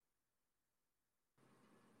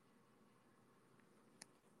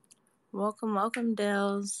Welcome,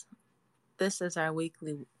 Dales. This is our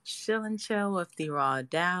weekly Shill and Chill with the RAW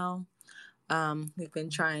DAO. We've been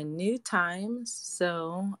trying new times,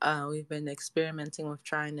 so we've been experimenting with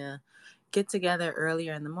trying to get together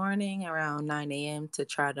earlier in the morning around 9 a.m. to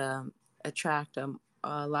try to attract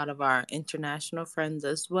a lot of our international friends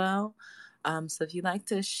as well. So if you'd like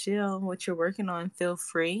to shill what you're working on, feel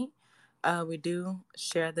free. We do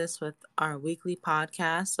share this with our weekly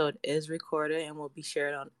podcast, so it is recorded and will be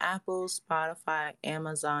shared on Apple, Spotify,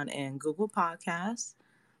 Amazon, and Google Podcasts.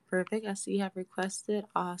 Perfect. I see you have requested.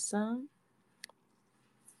 Awesome.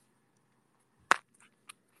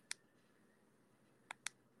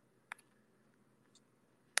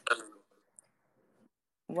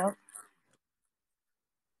 Well,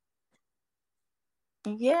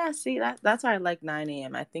 yeah, see that's why I like 9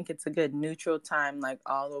 a.m. I think it's a good neutral time like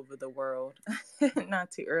all over the world. Not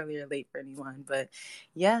too early or late for anyone. But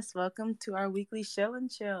yes, welcome to our weekly Shill and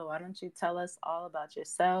Chill. Why don't you tell us all about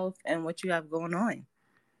yourself and what you have going on?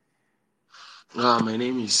 My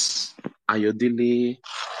name is Ayodele,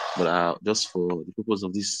 but just for the purpose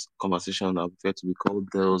of this conversation, I prefer to be called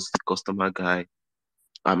Dels, the customer guy.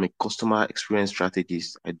 I'm a customer experience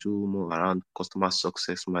strategist. I do more around customer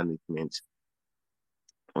success management.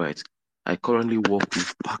 Right. I currently work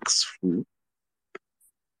with Paxful.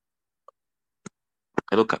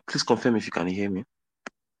 Hello, please confirm if you can hear me.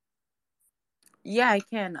 Yeah, I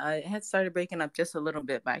can. It had started breaking up just a little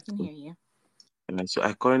bit, but I can So, hear you. so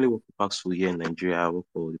I currently work with Paxful here in Nigeria. I work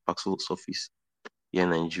for the Paxful's office here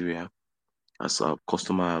in Nigeria as a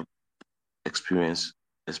customer experience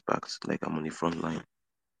expert. Like I'm on the front line.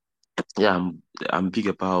 Yeah, I'm big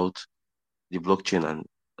about the blockchain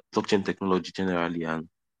technology generally and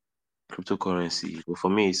cryptocurrency. But for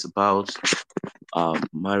me, it's about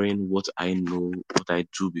marrying what I know, what I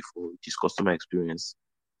do before, which is customer experience,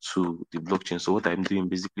 to the blockchain. So what I'm doing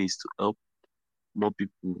basically is to help more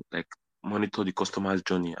people like monitor the customer's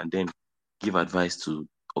journey and then give advice to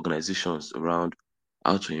organizations around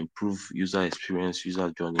how to improve user experience,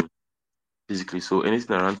 user journey, basically. So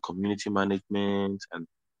anything around community management and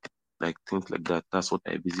like things like that, that's what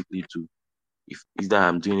I basically do. If either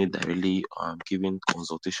I'm doing it directly or I'm giving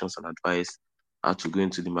consultations and advice how to go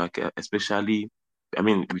into the market, especially, I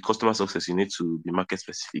mean, with customer success, you need to be market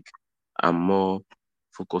specific. I'm more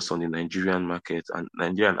focused on the Nigerian market and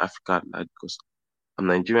Nigeria and Africa like, because I'm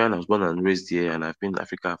Nigerian, I was born and raised here, and I've been in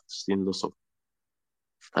Africa, I've seen lots of,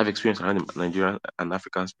 I've experienced around the Nigerian and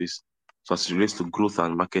African space. So as it relates to growth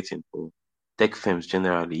and marketing for tech firms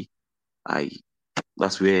generally, I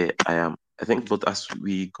that's where I am. I think, but as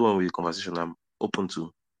we go on with the conversation, I'm open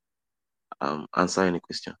to answer any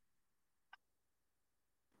question.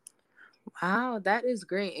 Wow, that is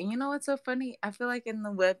great. And you know what's so funny? I feel like in the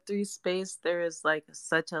Web3 space, there is like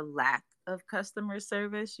such a lack of customer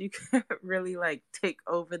service. You could really like take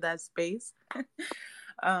over that space.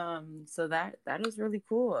 So that is really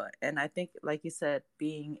cool. And I think, like you said,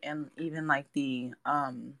 being in even like the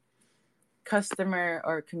customer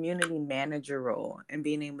or community manager role and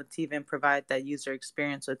being able to even provide that user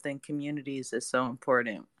experience within communities is so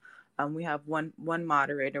important. We have one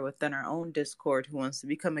moderator within our own Discord who wants to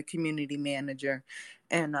become a community manager,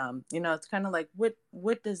 and it's kind of like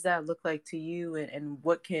what does that look like to you, and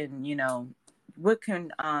what can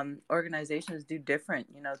organizations do different,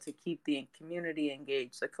 to keep the community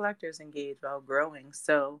engaged, the collectors engaged while growing.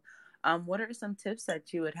 So, what are some tips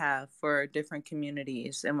that you would have for different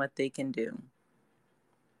communities and what they can do?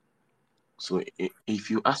 So if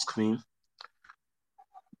you ask me,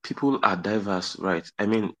 people are diverse, right? I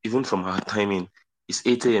mean, even from our timing, it's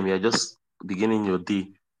 8 a.m. You're just beginning your day,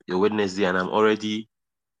 your Wednesday, and I'm already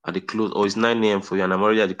at the close, or it's 9 a.m. for you, and I'm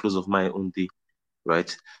already at the close of my own day,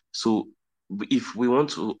 right? So if we want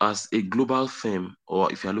to, as a global firm,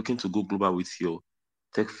 or if you're looking to go global with your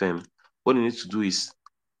tech firm, what you need to do is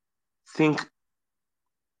think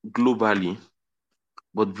globally,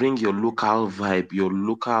 but bring your local vibe, your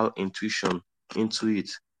local intuition into it.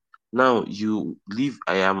 Now you live,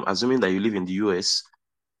 I am assuming that you live in the US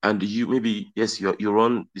and you maybe, yes, you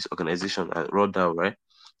run this organization at RAW DAO, right?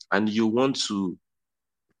 And you want to,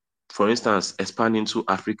 for instance, expand into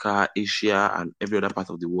Africa, Asia, and every other part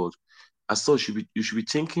of the world. As such, you should be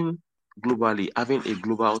thinking globally, having a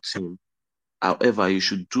global team. However, you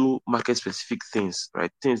should do market specific things,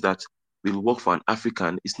 right? Things that will work for an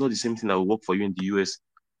African. It's not the same thing that will work for you in the US.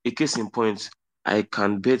 A case in point, I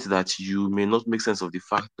can bet that you may not make sense of the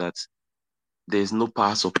fact that there's no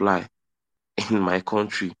power supply in my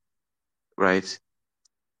country, right?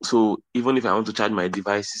 So even if I want to charge my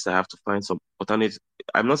devices, I have to find some alternate.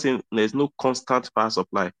 I'm not saying there's no constant power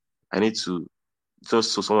supply. I need to,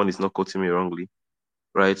 just so someone is not quoting me wrongly,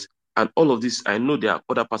 right? And all of this, I know there are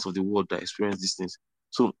other parts of the world that experience these things.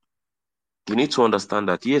 So we need to understand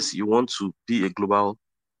that, yes, you want to be a global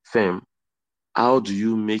firm. How do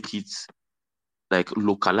you make it like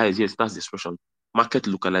localized? Yes, that's the expression. Market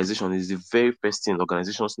localization is the very first thing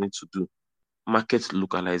organizations need to do. Market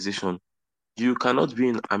localization. You cannot be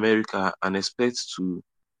in America and expect to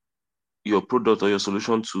your product or your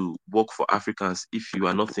solution to work for Africans if you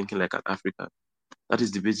are not thinking like an African. That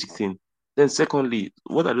is the basic thing. Then secondly,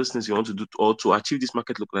 what are those things you want to do or to achieve this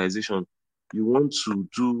market localization? You want to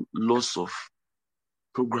do lots of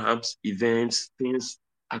programs, events, things,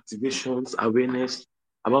 activations, awareness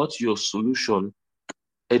about your solution,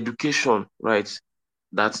 education, right?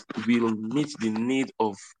 That will meet the need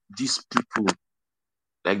of these people,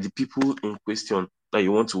 like the people in question that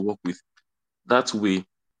you want to work with. That way,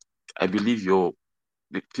 I believe the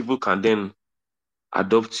people can then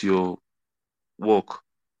adopt your work.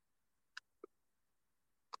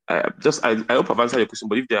 I hope I've answered your question,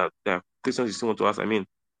 but if there are questions you still want to ask, I mean,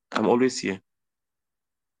 I'm always here.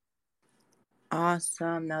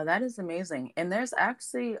 Awesome. No, that is amazing. And there's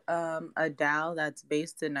actually a DAO that's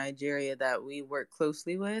based in Nigeria that we work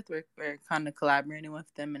closely with. We're kind of collaborating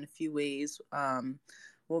with them in a few ways.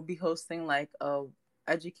 We'll be hosting like a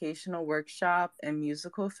educational workshop and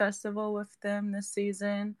musical festival with them this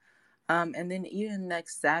season. And then even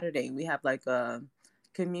next Saturday, we have like a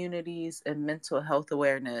communities and mental health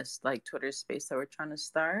awareness like Twitter space that we're trying to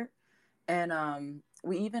start. And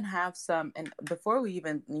we even have some, and before we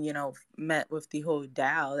even, met with the whole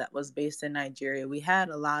DAO that was based in Nigeria, we had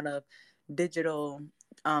a lot of digital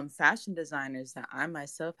fashion designers that I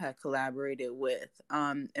myself had collaborated with.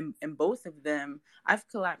 And both of them, I've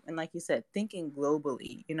collaborated, and like you said, thinking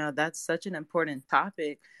globally, that's such an important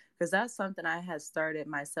topic because that's something I had started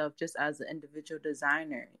myself just as an individual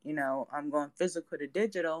designer. I'm going physical to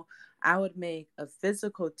digital. I would make a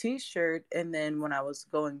physical t-shirt, and then when I was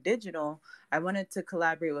going digital, I wanted to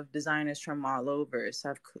collaborate with designers from all over.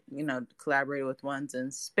 So I've, collaborated with ones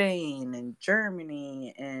in Spain and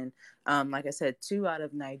Germany, and like I said, two out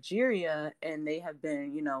of Nigeria, and they have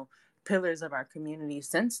been, pillars of our community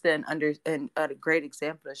since then. And a great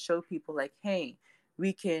example to show people like, hey,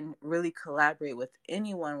 we can really collaborate with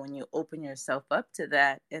anyone when you open yourself up to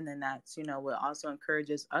that. And then that's, what also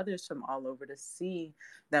encourages others from all over to see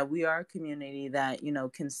that we are a community that,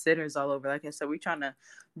 considers all over. Like I said, we're trying to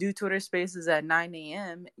do Twitter spaces at 9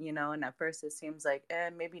 a.m., and at first it seems like,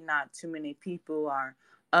 maybe not too many people are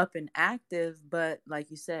up and active, but like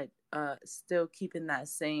you said, still keeping that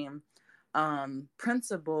same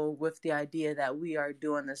principle with the idea that we are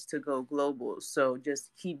doing this to go global. So just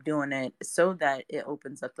keep doing it so that it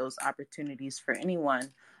opens up those opportunities for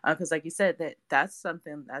anyone. Because like you said, that's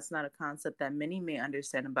something, that's not a concept that many may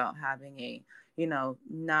understand about having a,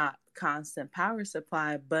 not constant power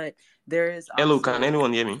supply, but there is Hello, can also,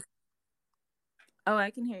 anyone hear me? oh,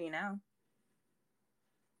 I can hear you now.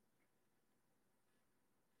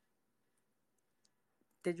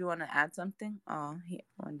 Did you want to add something? Oh, he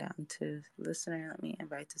went down to listener. Let me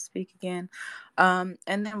invite to speak again. And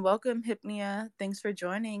then welcome, Hypnia. Thanks for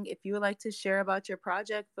joining. If you would like to share about your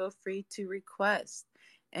project, feel free to request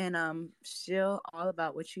and share all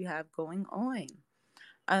about what you have going on.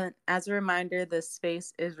 As a reminder, this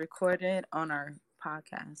space is recorded on our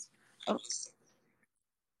podcast. Oh,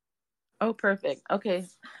 oh, perfect. Okay.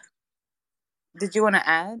 Did you want to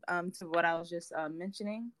add to what I was just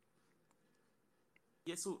mentioning?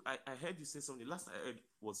 Yeah, so I heard you say something. Last I heard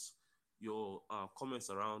was your comments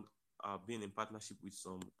around being in partnership with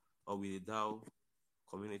some or with a DAO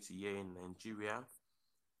community here in Nigeria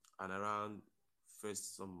and around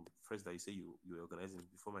some first that you say you were organizing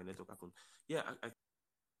before my network happened. Yeah, I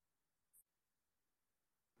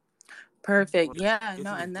Perfect. Yeah, no. getting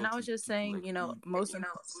in And then I touch was with just people saying, like you. most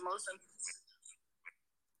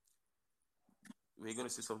Were you gonna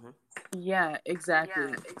say something? yeah,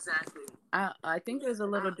 exactly. I think there's a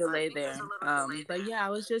little delay there. But yeah, I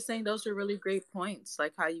was just saying those are really great points,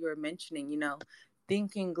 like how you were mentioning,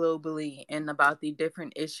 thinking globally and about the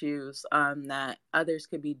different issues that others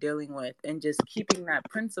could be dealing with, and just keeping that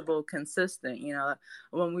principle consistent.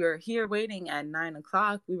 When we were here waiting at 9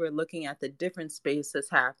 o'clock, we were looking at the different spaces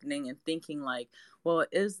happening and thinking like, well,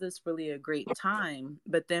 is this really a great time?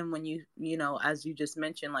 But then when as you just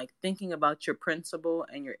mentioned, like thinking about your principle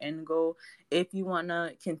and your end goal, if you want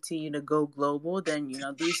to continue to go global, then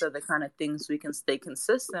these are the kind of things we can stay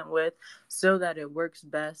consistent with so that it works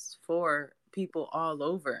best for people all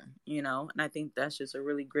over. And I think that's just a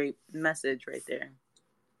really great message right there.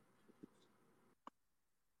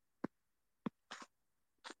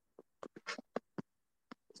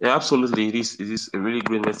 Yeah, absolutely. It is a really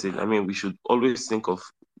great message. I mean, we should always think of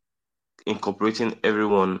incorporating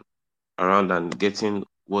everyone around and getting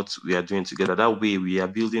what we are doing together. That way, we are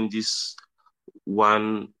building this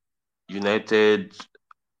one united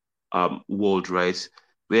world, right?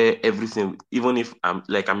 Where everything, even if I'm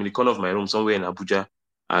in the corner of my room somewhere in Abuja,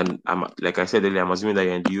 and I'm like I said earlier, I'm assuming that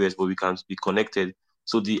you're in the US, but we can be connected.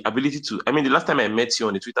 So the ability to, I mean, the last time I met you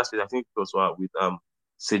on the Twitter space, I think it was with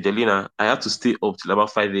Sejelina, I had to stay up till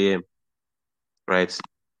about 5 a.m., right?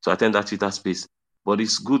 To attend that Twitter space. But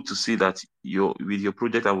it's good to see that you're with your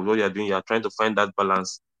project and with what you're doing, you're trying to find that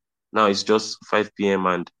balance. Now it's just 5 p.m.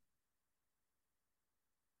 and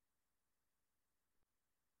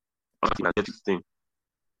I get this thing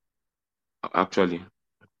actually.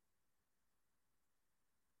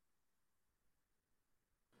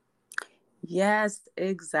 Yes,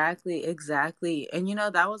 exactly, exactly. And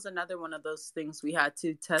that was another one of those things we had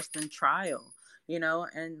to test and trial,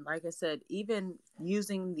 and like I said, even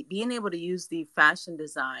being able to use the fashion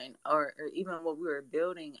design or even what we were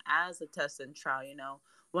building as a test and trial,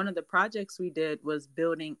 one of the projects we did was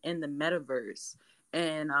building in the metaverse.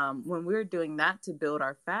 And when we were doing that to build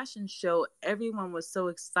our fashion show, everyone was so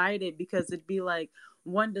excited because it'd be like,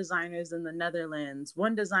 one designer's in the Netherlands,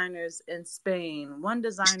 one designer's in Spain, one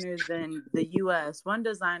designer's in the US, one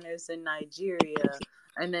designer's in Nigeria.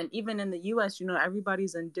 And then even in the US,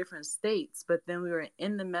 everybody's in different states, but then we were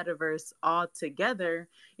in the metaverse all together,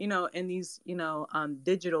 in these,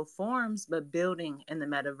 digital forms, but building in the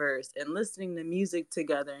metaverse and listening to music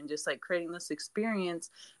together and just like creating this experience.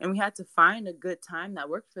 And we had to find a good time that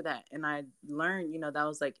worked for that. And I learned, that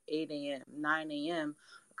was like 8 a.m., 9 a.m.,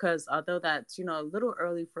 because although that's a little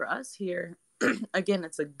early for us here, again,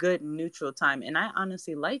 it's a good neutral time, and I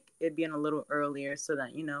honestly like it being a little earlier so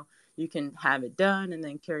that you can have it done and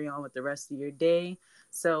then carry on with the rest of your day.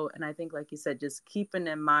 So, and I think, like you said, just keeping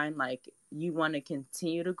in mind, like, you want to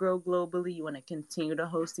continue to grow globally, you want to continue to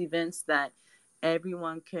host events that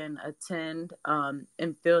everyone can attend,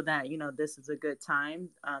 and feel that this is a good time.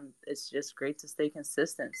 It's just great to stay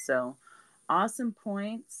consistent. So awesome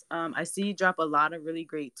points. I see you drop a lot of really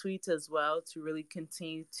great tweets as well to really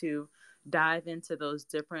continue to dive into those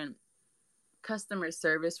different customer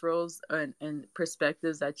service roles and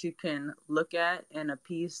perspectives that you can look at and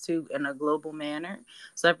appease to in a global manner.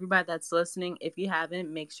 So everybody that's listening, if you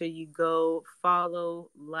haven't, make sure you go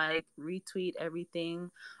follow, like, retweet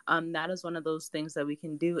everything. That is one of those things that we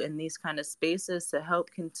can do in these kind of spaces to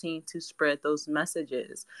help continue to spread those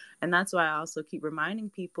messages. And that's why I also keep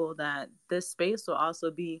reminding people that this space will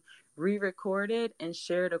also be re-recorded and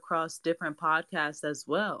shared across different podcasts as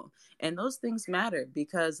well. And those things matter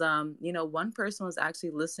because one person was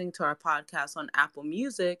actually listening to our podcast on Apple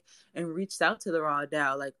Music and reached out to the Raw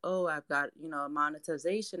DAO like, oh, I've got a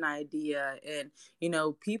monetization idea. And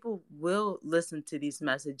people will listen to these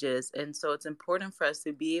messages, and so it's important for us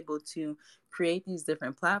to be able to create these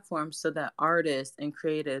different platforms so that artists and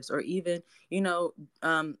creatives, or even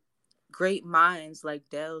um, great minds like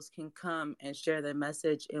Dell's, can come and share their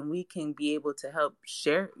message, and we can be able to help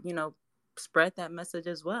share, spread that message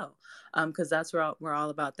as well, because that's where we're all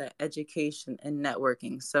about, that education and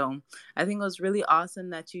networking. So I think it was really awesome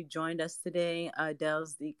that you joined us today.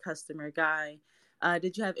 Dell's the customer guy.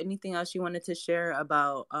 Did you have anything else you wanted to share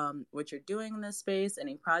about what you're doing in this space,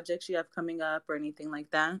 any projects you have coming up or anything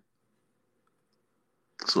like that?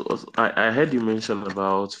 So I heard you mention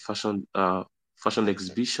about fashion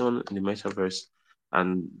exhibition in the metaverse,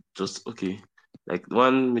 and just okay, like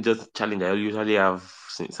one major challenge I usually have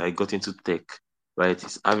since I got into tech, right,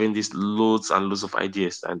 is having these loads and loads of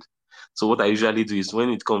ideas. And so what I usually do is when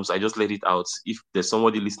it comes, I just let it out. If there's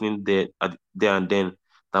somebody listening there and then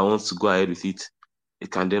that wants to go ahead with it,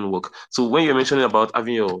 it can then work. So when you're mentioning about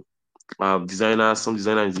having your designers, some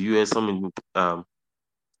designer in the US, some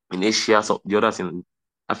in Asia, some the others in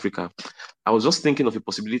Africa. I was just thinking of a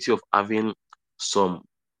possibility of having some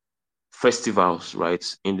festivals, right,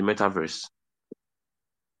 in the metaverse,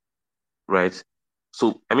 right?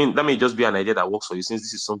 So, I mean, that may just be an idea that works for you since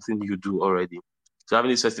this is something you do already. So, having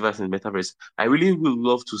these festivals in the metaverse, I really would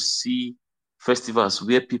love to see festivals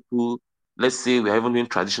where people, let's say we're even doing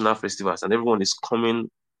traditional festivals and everyone is coming.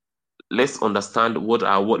 Let's understand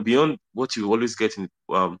what beyond what you always get in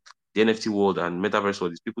the NFT world and metaverse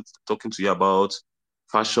world is people talking to you about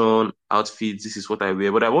fashion, outfits. This is what I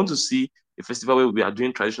wear. But I want to see a festival where we are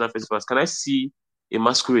doing traditional festivals. Can I see a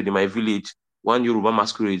masquerade in my village, one Yoruba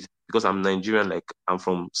masquerade, because I'm Nigerian, like I'm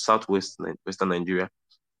from Southwest Western Nigeria,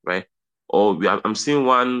 right? Or I'm seeing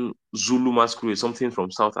one Zulu masquerade, something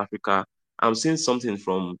from South Africa. I'm seeing something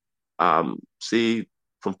from say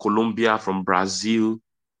from Colombia, from Brazil,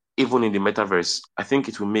 even in the metaverse. I think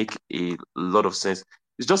it will make a lot of sense.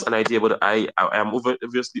 it's just an idea, but I am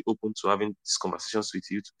obviously open to having these conversations with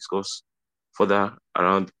you to discuss further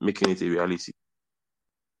around making it a reality.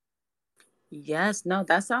 Yes, no,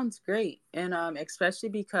 that sounds great. And especially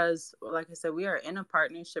because like I said, we are in a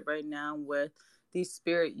partnership right now with the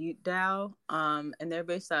Spirit Youth DAO. And they're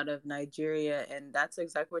based out of Nigeria, and that's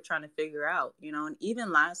exactly what we're trying to figure out, you know. And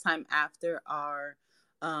even last time after our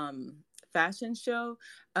fashion show,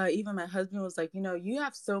 even my husband was like, you know, you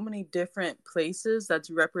have so many different places that's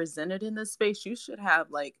represented in this space. You should have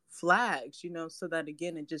like flags, you know, so that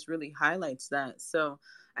again it just really highlights that. So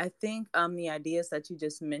I think the ideas that you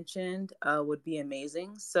just mentioned would be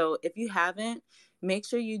amazing. So if you haven't, make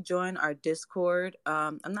sure you join our Discord.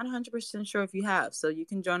 I'm not 100% sure if you have. So you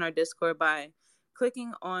can join our Discord by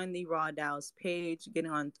clicking on the Raw DAO's page,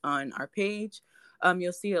 getting on our page.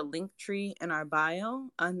 You'll see a link tree in our bio,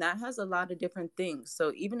 and that has a lot of different things.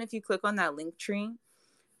 So even if you click on that link tree,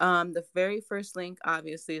 the very first link,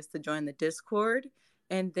 obviously, is to join the Discord.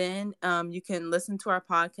 And then you can listen to our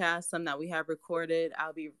podcast, some that we have recorded.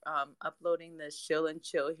 I'll be uploading the Shill and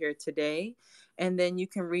Chill here today. And then you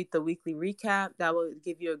can read the weekly recap. That will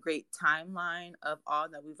give you a great timeline of all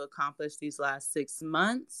that we've accomplished these last 6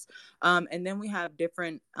 months. And then we have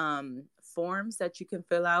different forms that you can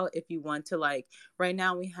fill out if you want to. Like right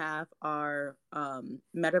now, we have our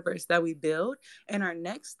metaverse that we build. And our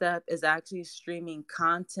next step is actually streaming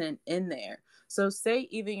content in there. So, say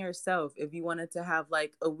even yourself, if you wanted to have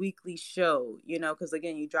like a weekly show, you know, because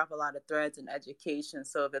again, you drop a lot of threads in education.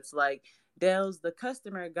 So, if it's like Dale's the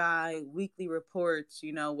customer guy weekly reports,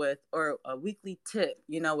 you know, with or a weekly tip,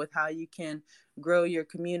 you know, with how you can grow your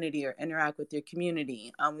community or interact with your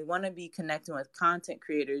community. We want to be connecting with content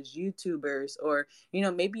creators, YouTubers, or, you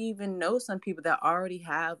know, maybe even know some people that already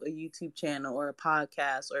have a YouTube channel or a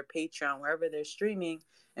podcast or Patreon, wherever they're streaming,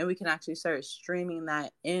 and we can actually start streaming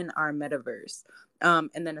that in our metaverse.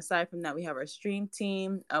 And then aside from that, we have our stream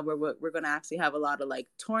team where we're going to actually have a lot of like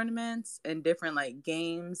tournaments and different like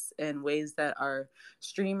games and ways that our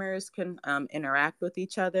streamers can interact with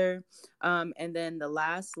each other. And then the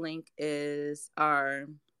last link is our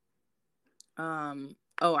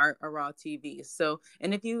raw TV. So,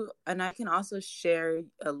 and if you and I can also share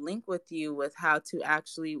a link with you with how to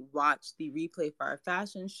actually watch the replay for our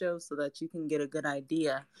fashion show so that you can get a good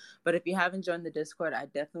idea. But if you haven't joined the Discord, I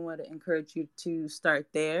definitely want to encourage you to start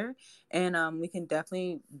there, and we can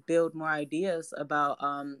definitely build more ideas about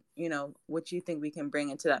you know, what you think we can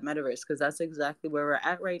bring into that metaverse, because that's exactly where we're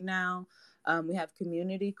at right now. We have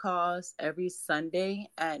community calls every Sunday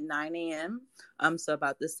at 9 a.m. So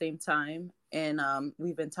about the same time. And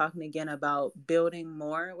we've been talking again about building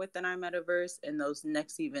more within our metaverse and those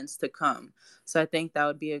next events to come. So I think that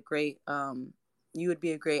would be a great, you would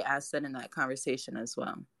be a great asset in that conversation as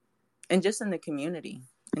well. And just in the community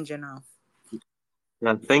in general.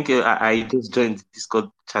 Yeah, thank you. I just joined the Discord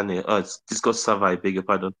channel, Discord server, I beg your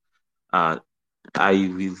pardon. Uh,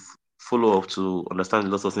 I will follow up to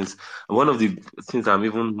understand lots of things. And one of the things I'm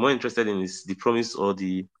even more interested in is the promise or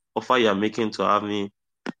the offer you're making to have me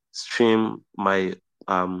stream my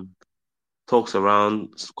talks around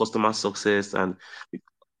customer success. And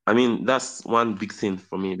I mean, that's one big thing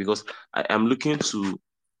for me because I am looking to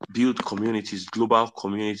build communities, global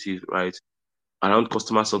communities, right, around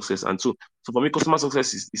customer success. And so for me, customer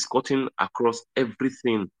success is cutting across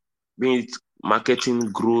everything, be it marketing,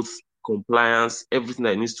 growth, compliance, everything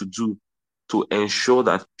that it needs to do to ensure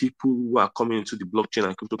that people who are coming into the blockchain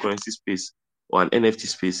and cryptocurrency space or an NFT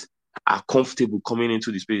space are comfortable coming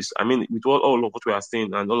into the space. I mean, with all of what we are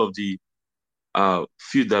saying and all of the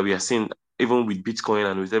field that we are seeing, even with Bitcoin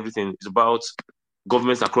and with everything, it's about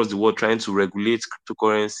governments across the world trying to regulate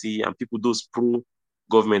cryptocurrency, and people, those pro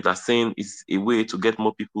government, are saying it's a way to get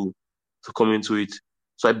more people to come into it.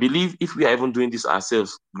 So I believe if we are even doing this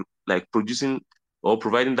ourselves, like producing or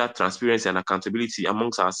providing that transparency and accountability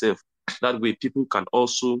amongst ourselves, that way people can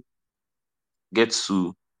also get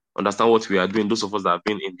to understand what we are doing, those of us that have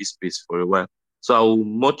been in this space for a while. So I will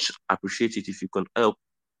much appreciate it if you can help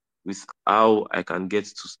with how I can get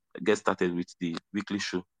started with the weekly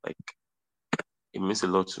show. Like, it means a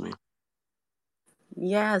lot to me.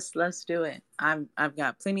 Yes, let's do it. I've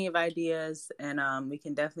got plenty of ideas, and we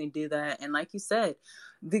can definitely do that. And like you said,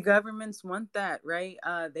 the governments want that, right?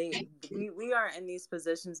 We are in these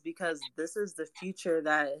positions because this is the future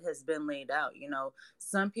that has been laid out. You know,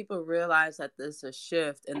 some people realize that there's a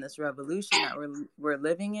shift in this revolution that we're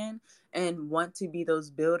living in, and want to be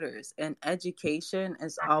those builders. And education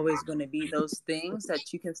is always going to be those things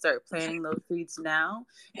that you can start planting those seeds now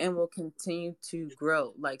and will continue to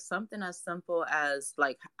grow. Like something as simple as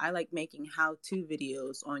like I like making how-to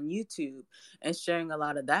videos on YouTube and sharing a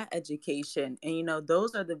lot of that education. And you know, those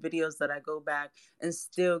those are the videos that I go back and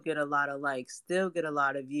still get a lot of likes, still get a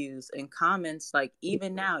lot of views and comments. Like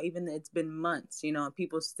even now, even it's been months, and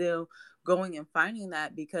people still going and finding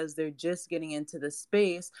that because they're just getting into the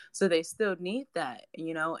space. So they still need that.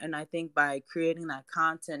 And I think by creating that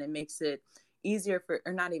content, it makes it easier for,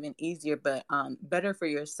 or not even easier, but better for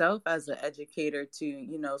yourself as an educator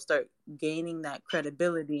to start gaining that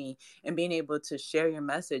credibility and being able to share your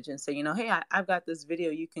message and say, hey, I've got this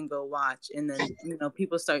video you can go watch. And then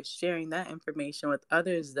people start sharing that information with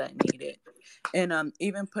others that need it. And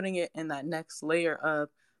even putting it in that next layer of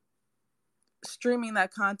streaming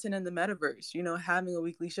that content in the metaverse, having a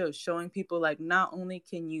weekly show, showing people like not only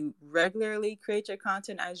can you regularly create your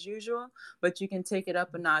content as usual, but you can take it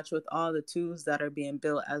up a notch with all the tools that are being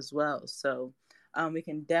built as well. So we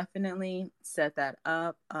can definitely set that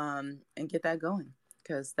up and get that going,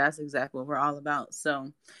 because that's exactly what we're all about.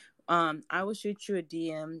 So I will shoot you a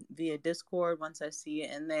DM via Discord once I see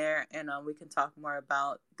it in there, and we can talk more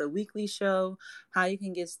about the weekly show, how you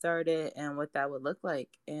can get started, and what that would look like.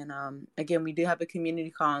 And again, we do have a community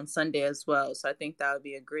call on Sunday as well, so I think that would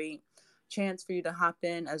be a great chance for you to hop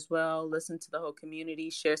in as well, listen to the whole community,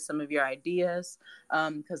 share some of your ideas,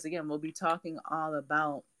 because again, we'll be talking all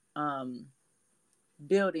about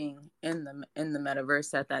building in the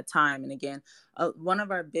metaverse at that time. And again, one of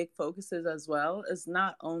our big focuses as well is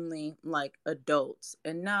not only like adults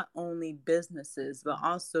and not only businesses, but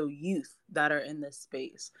also youth that are in this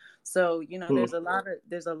space. So there's a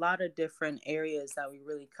lot of different areas that we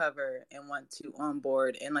really cover and want to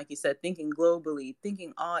onboard. And like you said, thinking globally,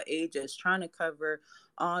 thinking all ages, trying to cover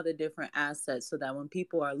all the different assets so that when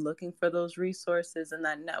people are looking for those resources in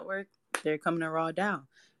that network, they're coming to RAW DAO.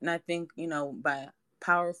 And I think, by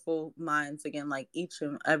powerful minds, again, like each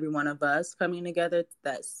and every one of us coming together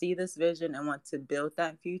that see this vision and want to build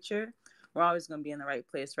that future, we're always going to be in the right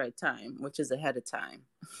place, right time, which is ahead of time.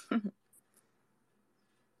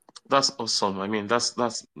 That's awesome. I mean, that's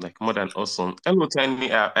like more than awesome. Hello, Tiny.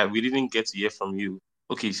 We didn't get to hear from you.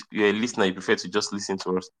 Okay, you're a listener. You prefer to just listen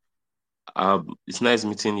to us. It's nice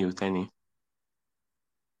meeting you, Tiny.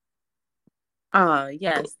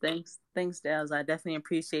 Yes, thanks, Dales. I definitely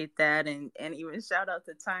appreciate that, and even shout out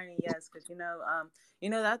to Tiny, yes, because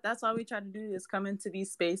that's all we try to do is come into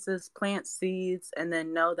these spaces, plant seeds, and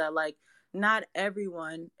then know that like not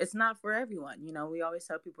everyone, it's not for everyone. We always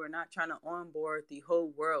tell people we're not trying to onboard the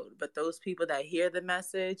whole world, but those people that hear the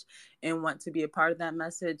message and want to be a part of that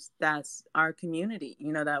message, that's our community.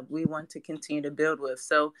 That we want to continue to build with.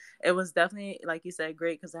 So it was definitely, like you said,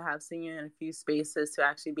 great because I have seen you in a few spaces to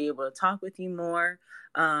actually be able to talk with you more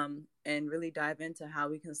and really dive into how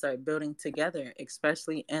we can start building together,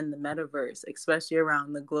 especially in the metaverse, especially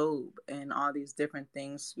around the globe and all these different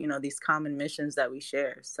things, these common missions that we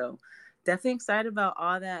share. So definitely excited about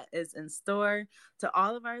all that is in store. To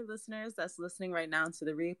all of our listeners that's listening right now to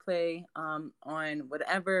the replay on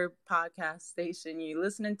whatever podcast station you're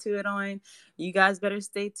listening to it on, you guys better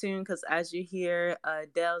stay tuned because as you hear,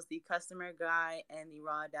 Dell's the customer guy and the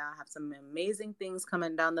Raw DAO have some amazing things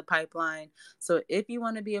coming down the pipeline. So if you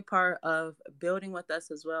want to be a part of building with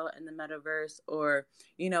us as well in the metaverse, or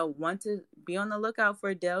want to be on the lookout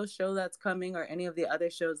for Dell's show that's coming or any of the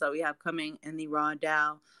other shows that we have coming in the Raw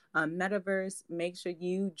DAO metaverse, make sure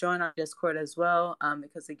you join our Discord as well,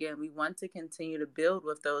 because again, we want to continue to build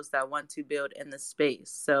with those that want to build in the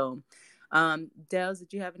space. So Dels,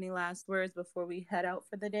 did you have any last words before we head out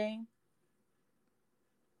for the day?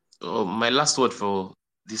 My last word for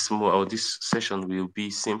this session will be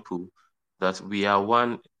simple: that we are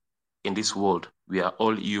one in this world. We are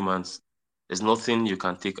all humans. There's nothing you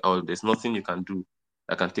can take out. There's nothing you can do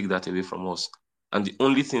that can take that away from us. And the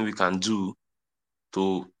only thing we can do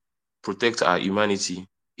to protect our humanity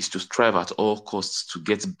is to strive at all costs to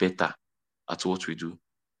get better at what we do.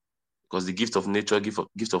 Because the gift of nature,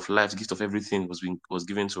 gift of life, gift of everything was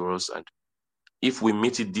given to us. And if we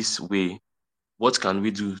meet it this way, what can we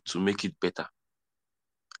do to make it better?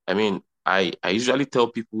 I mean, I usually tell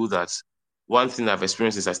people that one thing I've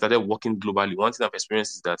experienced is I started working globally. One thing I've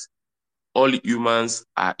experienced is that all humans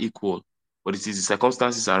are equal, but it is the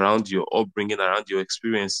circumstances around your upbringing, around your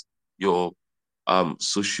experience, your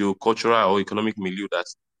socio-cultural or economic milieu that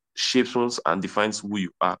shapes us and defines who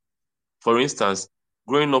you are. For instance,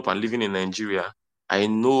 growing up and living in Nigeria, I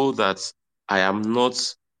know that I am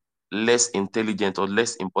not less intelligent or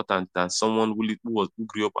less important than someone who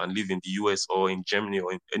grew up and lived in the US or in Germany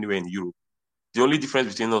or anywhere in Europe. The only difference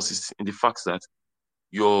between us is in the fact that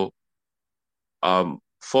your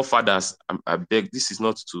forefathers, I beg, this is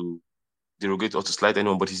not to derogate or to slight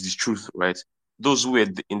anyone, but it's the truth, right? Those who were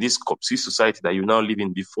in this society that you now live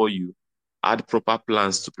in before you, had proper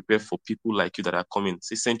plans to prepare for people like you that are coming,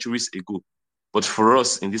 say centuries ago. But for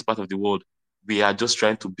us in this part of the world, we are just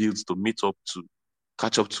trying to build to meet up to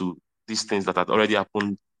catch up to these things that had already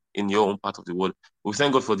happened in your own part of the world. We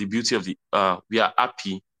thank God for the beauty of the we are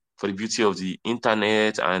happy for the beauty of the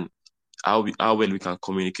internet and how well we can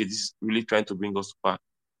communicate. This is really trying to bring us far.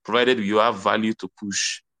 Provided you have value to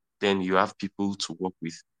push, then you have people to work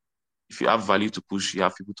with. If you have value to push, you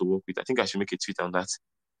have people to work with. I think I should make a tweet on that.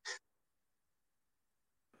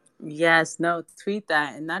 Yes, no, tweet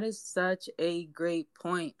that. And that is such a great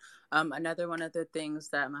point. Another one of the things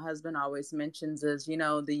that my husband always mentions is,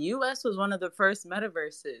 the US was one of the first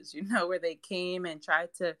metaverses, where they came and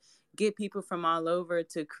tried to get people from all over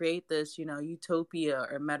to create this, utopia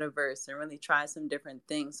or metaverse and really try some different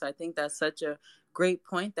things. So I think that's such a great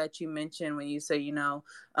point that you mentioned when you say,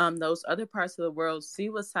 those other parts of the world see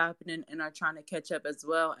what's happening and are trying to catch up as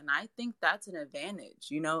well. And I think that's an advantage,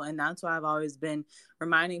 and that's why I've always been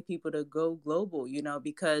reminding people to go global,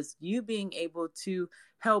 because you being able to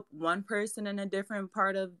help one person in a different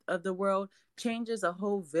part of the world changes a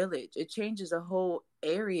whole village. It changes a whole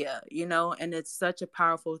area, and it's such a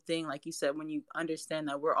powerful thing. Like you said, when you understand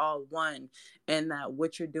that we're all one and that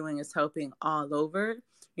what you're doing is helping all over,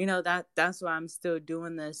 that's why I'm still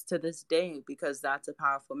doing this to this day, because that's a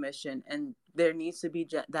powerful mission. And there needs to be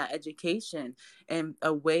that education and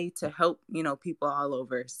a way to help, people all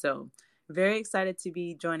over. So very excited to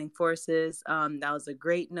be joining forces. That was a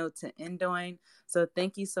great note to end on. So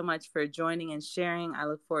thank you so much for joining and sharing. I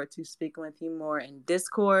look forward to speaking with you more in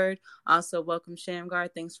Discord. Also, welcome Shamgar.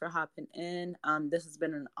 Thanks for hopping in. This has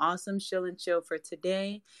been an awesome Shill and Chill for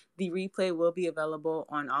today. The replay will be available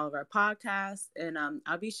on all of our podcasts, and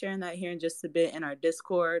I'll be sharing that here in just a bit in our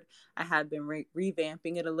Discord. I have been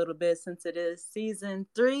revamping it a little bit since it is season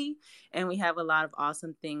 3, and we have a lot of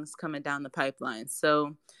awesome things coming down the pipeline.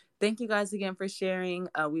 So thank you guys again for sharing.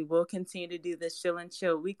 We will continue to do this Shill and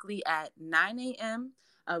Chill weekly at 9 a.m.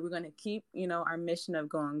 We're going to keep, our mission of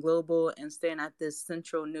going global and staying at this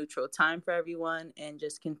central neutral time for everyone, and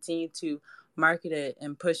just continue to market it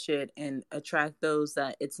and push it and attract those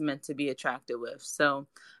that it's meant to be attracted with. So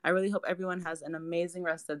I really hope everyone has an amazing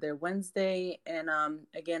rest of their Wednesday. And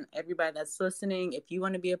again, everybody that's listening, if you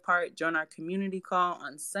want to be a part, join our community call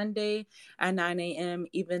on Sunday at 9 a.m.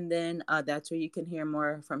 Even then, that's where you can hear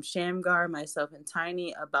more from Shamgar, myself, and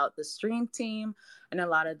Tiny about the stream team and a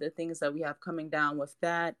lot of the things that we have coming down with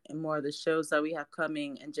that, and more of the shows that we have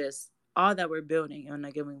coming, and just all that we're building. And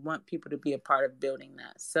again, we want people to be a part of building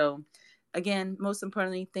that. So again, most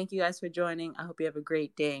importantly, thank you guys for joining. I hope you have a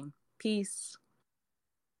great day. Peace.